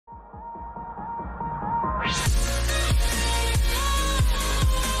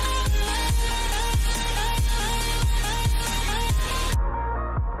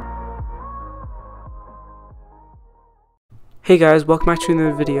Hey guys, welcome back to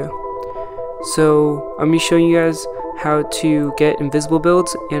another video. So I'm going to be showing you guys how to get invisible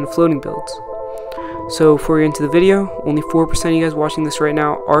builds and floating builds. So before we get into the video, only 4% of you guys watching this right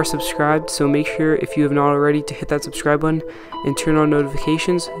now are subscribed, so make sure if you have not already to hit that subscribe button and turn on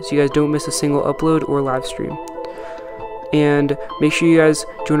notifications so you guys don't miss a single upload or live stream. And make sure you guys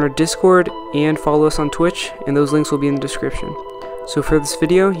join our Discord and follow us on Twitch, and those links will be in the description. So for this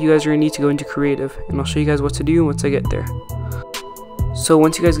video, you guys are going to need to go into creative, and I'll show you guys what to do once I get there. So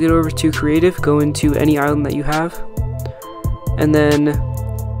once you guys get over to creative, go into any island that you have, and then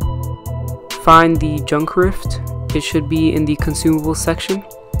find the junk rift. It should be in the consumables section.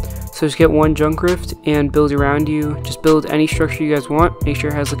 So just get one junk rift and build around you. Just build any structure you guys want. Make sure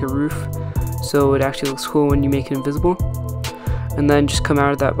it has like a roof so it actually looks cool when you make it invisible. And then just come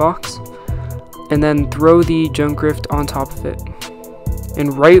out of that box and then throw the junk rift on top of it.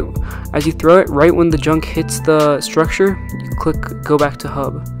 And right as you throw it, right when the junk hits the structure, you click go back to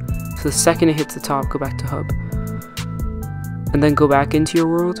hub. So the second it hits the top, go back to hub. And then go back into your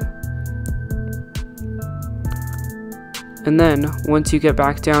world. And then once you get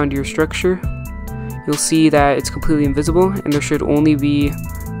back down to your structure, you'll see that it's completely invisible and there should only be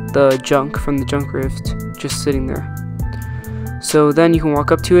the junk from the junk rift just sitting there. So then you can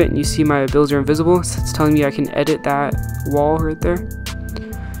walk up to it and you see my builds are invisible, so it's telling me I can edit that wall right there.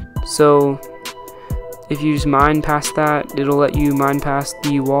 So if you just mine past that, it'll let you mine past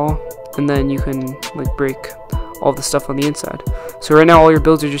the wall, and then you can like break all the stuff on the inside. So right now all your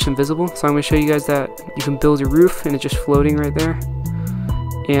builds are just invisible, so I'm going to show you guys that you can build your roof and it's just floating right there,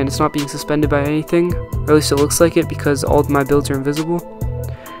 and it's not being suspended by anything, or at least it looks like it because all of my builds are invisible,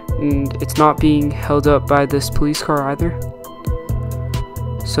 and it's not being held up by this police car either.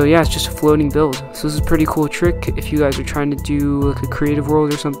 So yeah, it's just a floating build. So this is a pretty cool trick if you guys are trying to do like a creative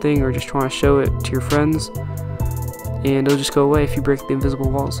world or something, or just trying to show it to your friends, and it'll just go away if you break the invisible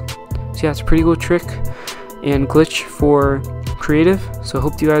walls. So yeah, it's a pretty cool trick and glitch for creative. So I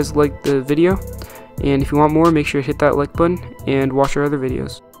hope you guys liked the video, and if you want more, make sure to hit that like button and watch our other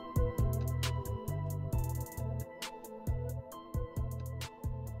videos.